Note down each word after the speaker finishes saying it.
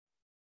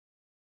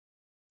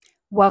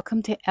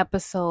Welcome to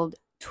episode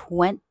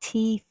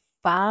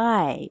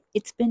 25.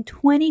 It's been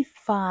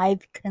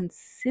 25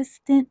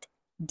 consistent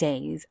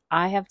days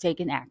I have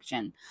taken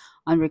action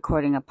on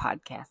recording a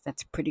podcast.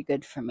 That's pretty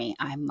good for me,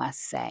 I must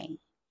say.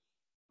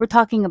 We're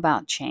talking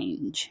about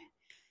change.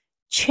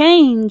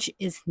 Change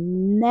is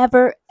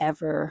never,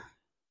 ever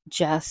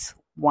just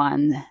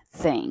one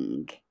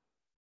thing.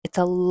 It's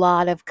a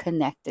lot of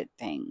connected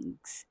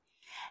things.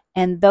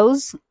 And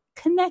those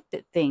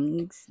connected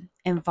things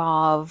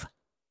involve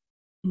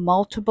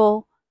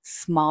multiple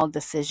small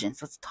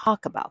decisions. Let's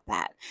talk about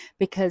that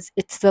because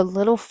it's the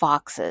little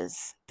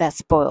foxes that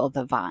spoil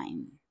the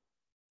vine.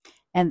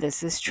 And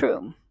this is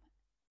true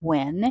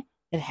when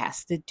it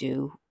has to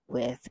do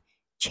with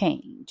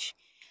change.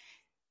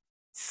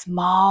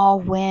 Small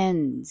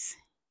wins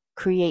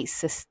create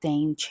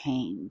sustained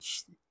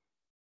change.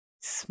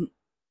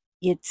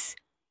 It's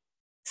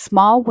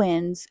small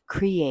wins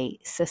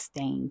create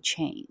sustained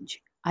change.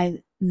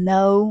 I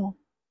know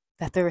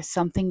that there is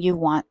something you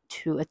want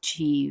to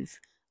achieve,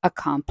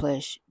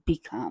 accomplish,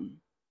 become.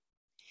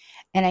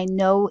 And I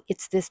know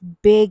it's this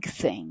big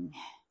thing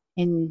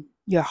in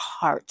your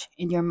heart,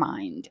 in your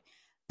mind,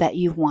 that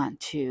you want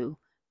to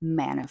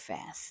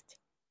manifest.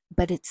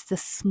 But it's the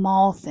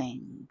small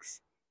things.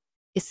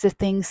 It's the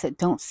things that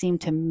don't seem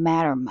to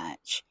matter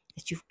much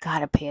that you've got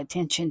to pay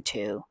attention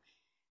to.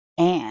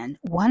 And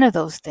one of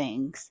those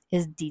things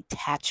is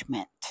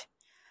detachment.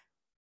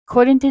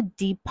 According to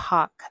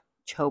Deepak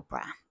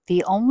Chopra,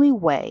 the only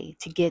way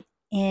to get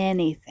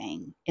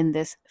anything in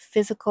this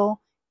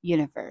physical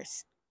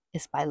universe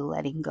is by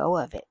letting go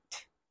of it.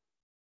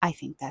 I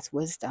think that's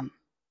wisdom.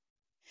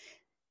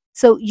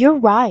 So you're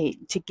right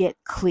to get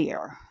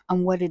clear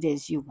on what it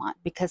is you want,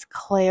 because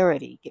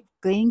clarity,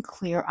 getting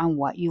clear on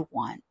what you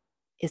want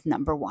is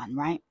number one,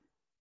 right?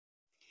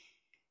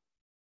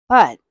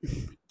 But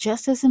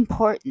just as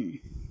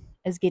important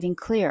as getting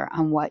clear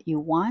on what you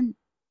want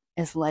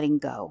is letting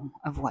go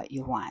of what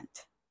you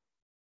want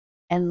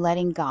and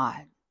letting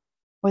God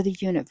or the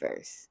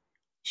universe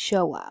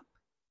show up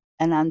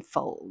and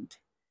unfold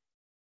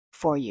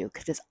for you,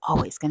 because it's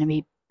always going to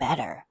be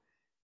better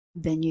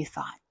than you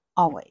thought,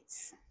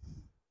 always.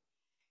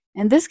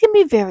 And this can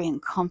be very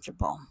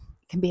uncomfortable.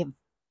 It can be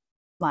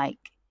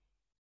like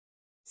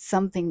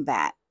something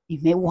that you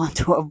may want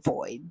to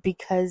avoid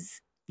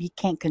because you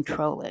can't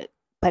control it,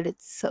 but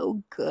it's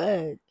so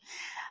good.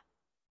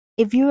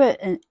 If you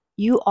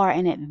are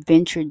an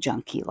adventure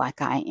junkie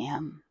like I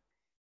am,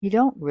 you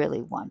don't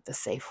really want the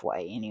safe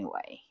way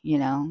anyway, you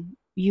know?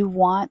 You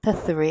want the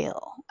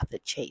thrill of the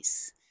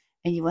chase,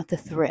 and you want the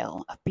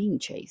thrill of being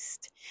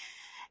chased.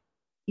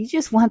 You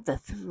just want the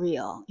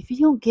thrill. If you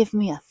don't give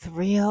me a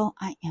thrill,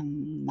 I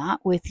am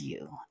not with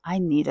you. I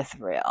need a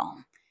thrill.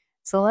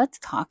 So let's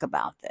talk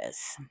about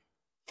this.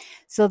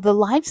 So the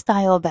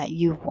lifestyle that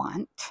you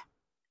want,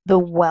 the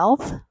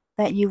wealth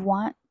that you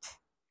want,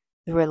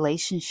 the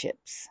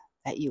relationships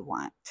that you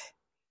want,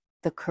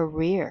 the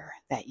career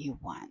that you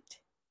want,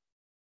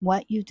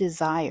 what you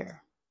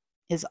desire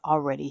is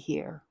already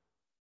here.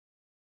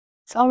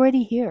 It's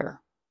already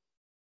here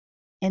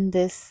in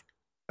this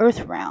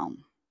earth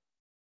realm.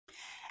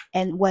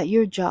 And what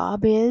your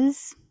job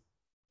is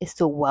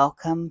to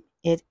welcome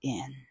it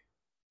in.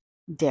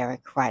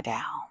 Derek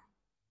Rydell.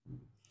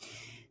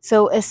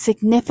 So a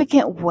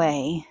significant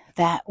way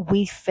that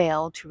we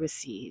fail to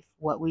receive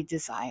what we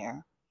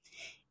desire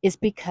is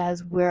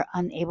because we're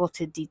unable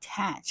to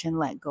detach and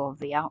let go of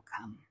the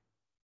outcome.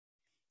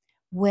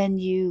 When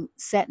you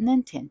set an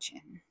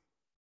intention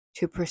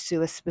to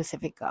pursue a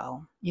specific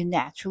goal, you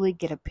naturally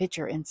get a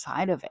picture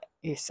inside of it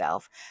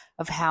yourself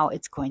of how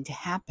it's going to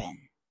happen,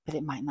 but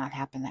it might not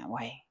happen that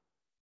way.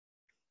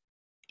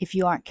 If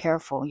you aren't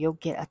careful, you'll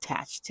get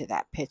attached to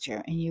that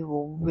picture and you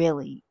will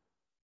really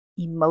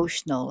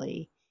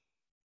emotionally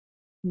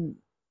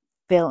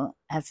feel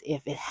as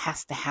if it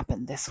has to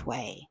happen this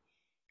way.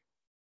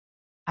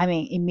 I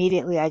mean,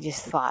 immediately I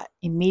just thought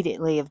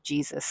immediately of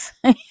Jesus.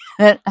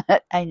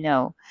 I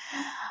know.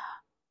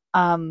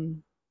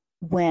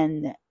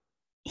 When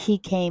he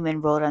came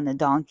and rode on the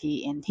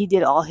donkey and he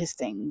did all his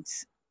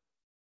things,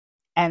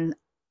 and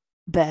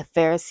the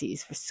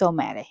Pharisees were so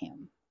mad at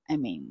him. I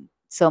mean,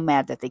 so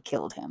mad that they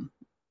killed him,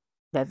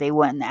 that they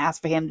went and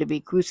asked for him to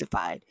be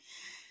crucified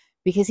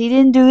because he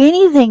didn't do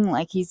anything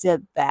like he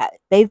said that.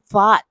 They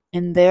thought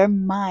in their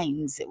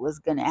minds it was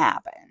going to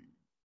happen.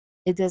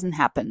 It doesn't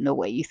happen the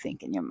way you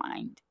think in your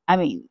mind. I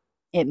mean,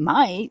 it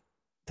might,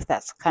 but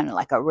that's kind of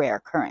like a rare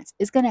occurrence.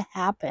 It's going to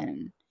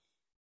happen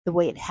the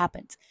way it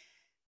happens.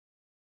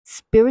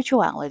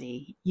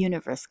 Spirituality,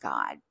 universe,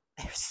 God,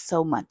 they're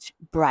so much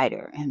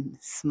brighter and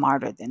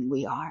smarter than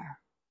we are.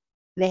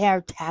 They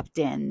are tapped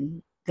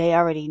in. They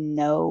already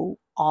know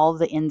all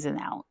the ins and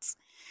outs.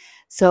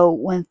 So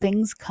when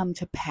things come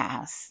to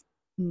pass,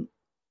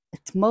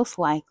 it's most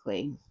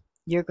likely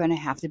you're going to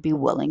have to be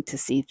willing to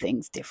see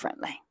things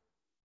differently.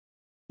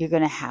 You're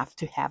going to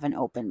have an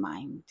open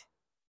mind.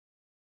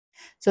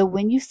 So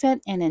when you set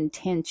an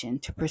intention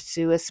to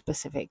pursue a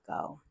specific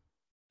goal,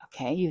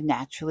 okay, you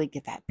naturally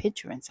get that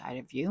picture inside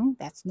of you.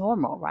 That's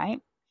normal,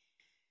 right?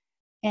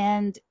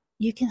 And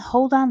you can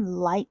hold on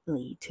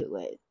lightly to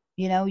it.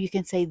 You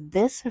can say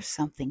this or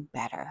something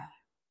better.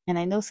 And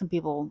I know some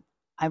people,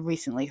 I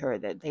recently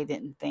heard that they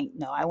didn't think,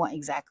 no, I want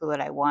exactly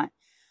what I want.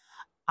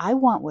 I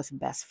want what's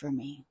best for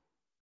me.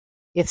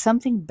 If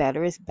something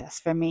better is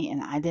best for me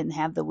and I didn't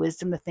have the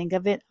wisdom to think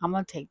of it, I'm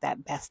going to take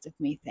that best of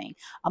me thing.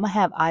 I'm going to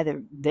have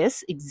either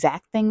this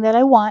exact thing that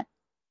I want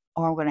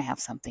or I'm going to have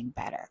something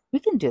better. We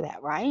can do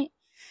that, right?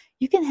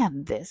 You can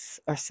have this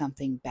or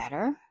something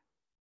better.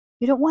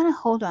 You don't want to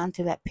hold on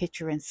to that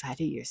picture inside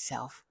of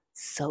yourself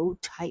so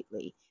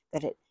tightly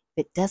that if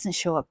it doesn't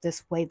show up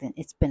this way, then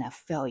it's been a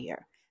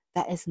failure.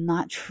 That is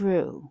not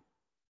true.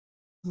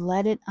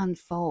 Let it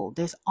unfold.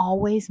 There's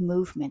always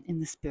movement in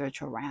the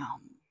spiritual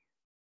realm.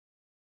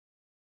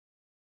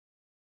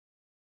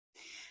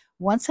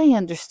 Once I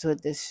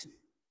understood this,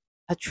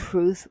 a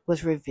truth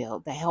was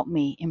revealed that helped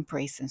me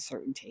embrace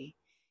uncertainty.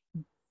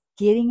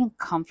 Getting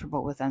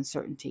comfortable with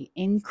uncertainty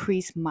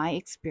increased my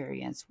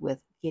experience with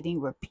getting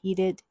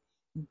repeated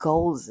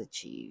goals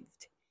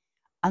achieved.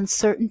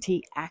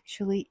 Uncertainty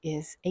actually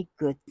is a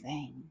good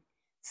thing.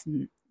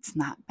 It's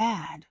not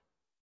bad.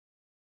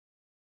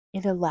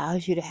 It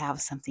allows you to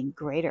have something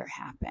greater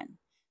happen.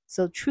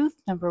 So,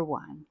 truth number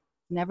one,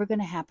 never going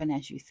to happen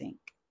as you think.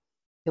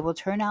 It will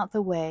turn out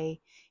the way,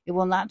 it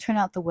will not turn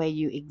out the way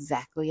you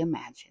exactly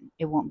imagine.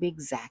 It won't be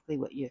exactly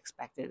what you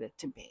expected it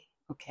to be.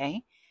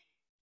 Okay?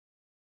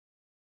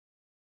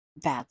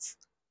 That's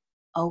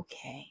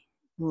okay.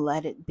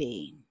 Let it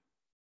be.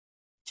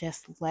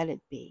 Just let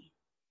it be.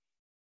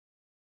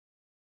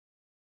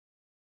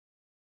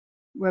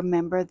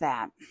 Remember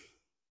that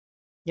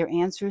your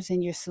answers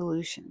and your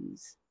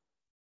solutions,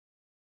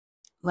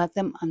 let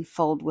them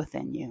unfold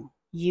within you.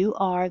 You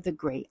are the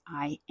great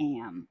I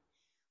am.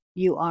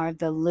 You are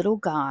the little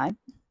God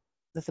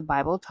that the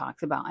Bible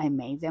talks about. I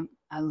made them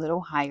a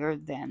little higher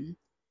than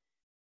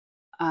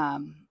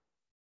um,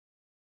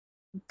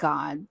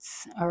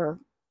 gods, or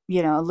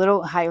a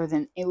little higher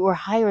than, we're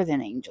higher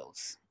than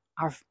angels.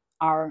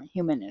 Our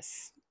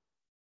humanness,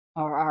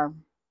 or our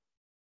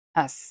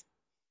us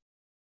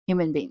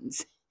human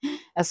beings,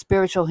 as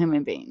spiritual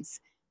human beings.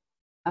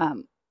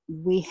 Um,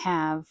 we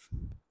have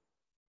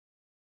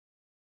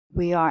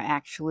we are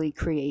actually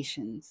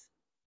creations.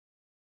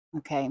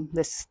 Okay,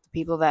 this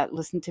people that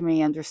listen to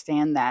me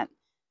understand that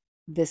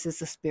this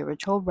is a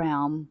spiritual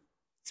realm.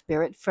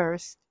 Spirit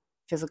first,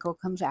 physical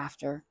comes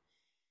after,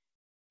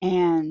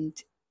 and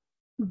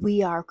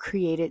we are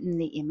created in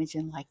the image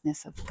and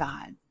likeness of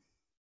God.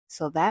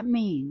 So that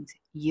means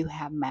you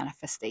have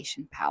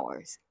manifestation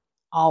powers,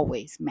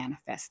 always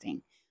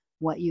manifesting.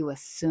 What you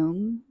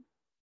assume,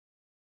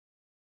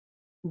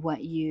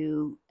 what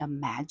you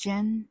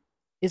imagine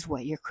is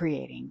what you're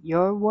creating.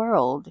 Your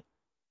world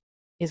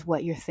is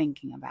what you're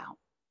thinking about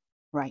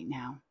right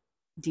now.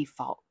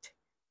 Default.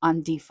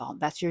 On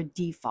default. That's your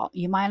default.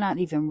 You might not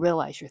even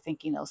realize you're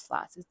thinking those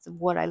thoughts. It's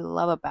what I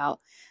love about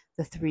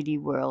the 3D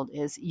world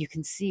is you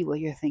can see what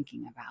you're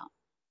thinking about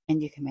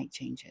and you can make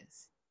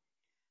changes.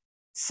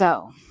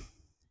 So,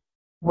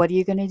 what are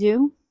you going to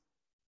do?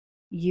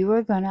 You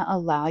are going to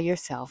allow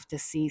yourself to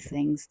see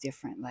things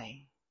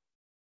differently.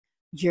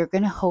 You're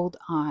going to hold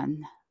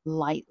on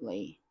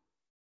lightly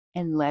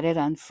and let it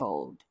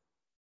unfold.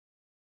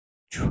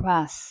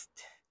 Trust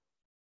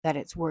that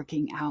it's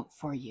working out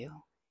for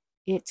you.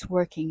 It's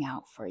working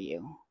out for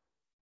you.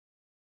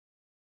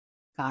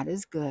 God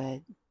is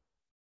good.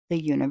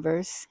 The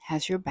universe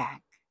has your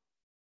back.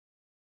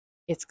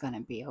 It's going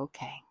to be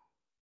okay.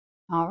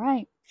 All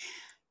right.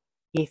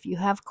 If you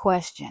have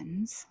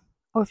questions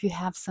or if you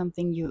have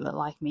something you would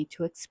like me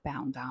to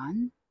expound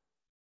on,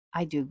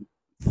 I do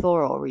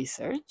thorough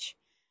research.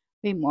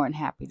 Be more than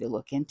happy to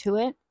look into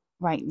it.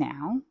 Right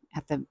now,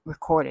 at the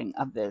recording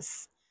of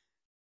this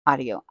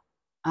audio,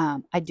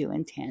 I do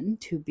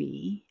intend to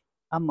be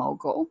a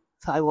mogul,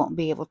 so I won't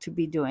be able to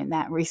be doing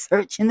that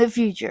research in the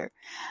future.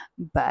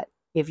 But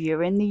if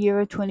you're in the year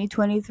of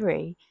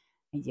 2023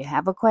 and you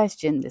have a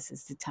question, this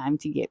is the time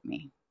to get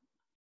me.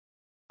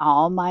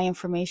 All my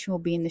information will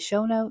be in the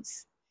show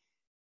notes.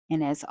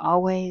 And as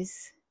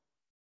always,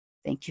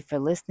 thank you for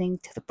listening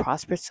to the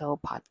Prosper Soul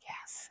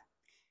podcast.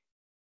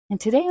 And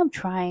today I'm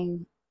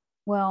trying,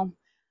 well, I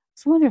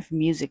was wondering if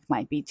music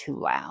might be too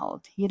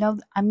loud.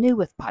 I'm new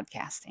with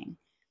podcasting,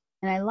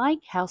 and I like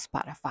how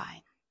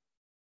Spotify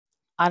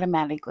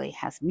automatically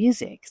has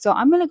music. So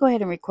I'm going to go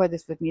ahead and record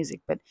this with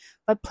music, but if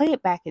I play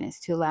it back and it's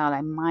too loud,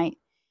 I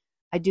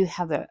do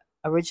have the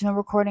original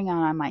recording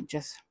on. I might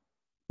just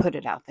put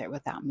it out there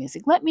without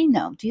music. Let me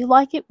know. Do you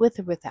like it with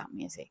or without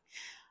music?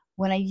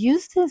 When I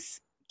use this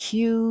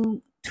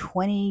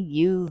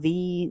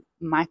Q20UV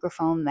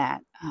microphone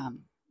that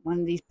one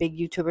of these big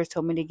YouTubers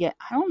told me to get,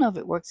 I don't know if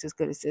it works as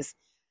good as this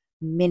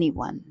mini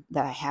one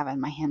that I have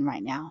in my hand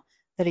right now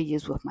that I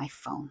use with my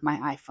phone,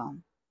 my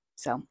iPhone.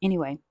 So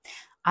anyway,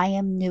 I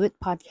am new at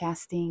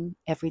podcasting.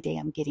 Every day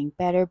I'm getting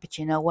better, but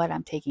you know what?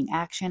 I'm taking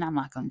action. I'm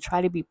not going to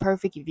try to be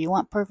perfect. If you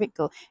want perfect,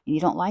 go, and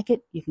you don't like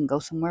it, you can go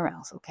somewhere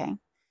else, okay?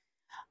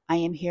 I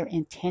am here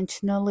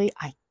intentionally.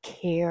 I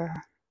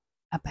care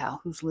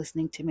about who's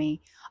listening to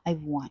me. I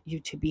want you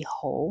to be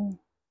whole.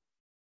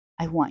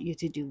 I want you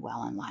to do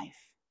well in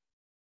life.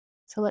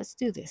 So let's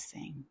do this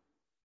thing.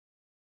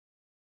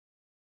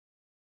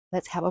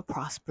 Let's have a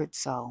prospered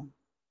soul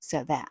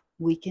so that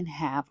we can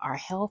have our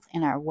health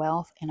and our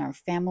wealth and our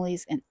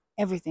families and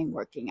everything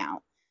working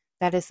out.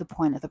 That is the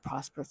point of the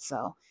prospered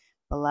soul.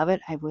 Beloved,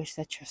 I wish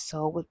that your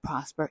soul would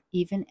prosper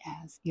even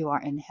as you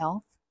are in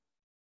health.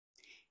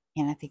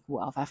 And I think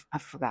wealth, I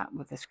forgot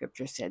what the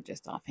scripture said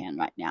just offhand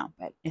right now,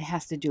 but it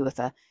has to do with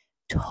a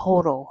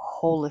total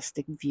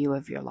holistic view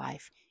of your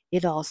life.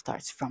 It all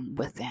starts from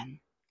within.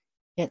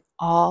 It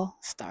all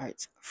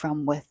starts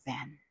from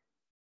within.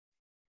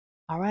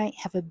 All right,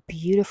 have a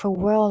beautiful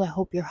world. I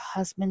hope your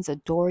husbands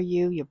adore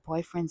you, your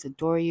boyfriends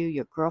adore you,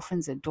 your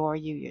girlfriends adore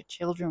you, your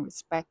children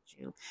respect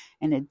you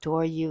and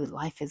adore you.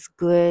 Life is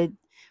good.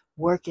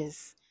 Work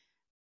is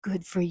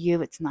good for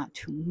you. It's not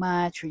too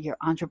much, or your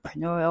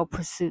entrepreneurial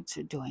pursuits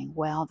are doing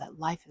well, that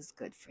life is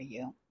good for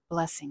you.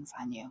 Blessings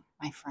on you,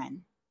 my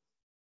friend.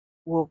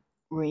 We'll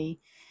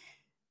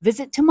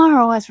revisit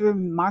tomorrow as we're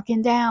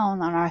marking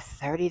down on our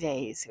 30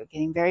 days. We're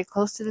getting very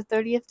close to the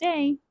 30th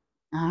day.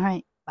 All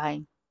right,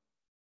 bye.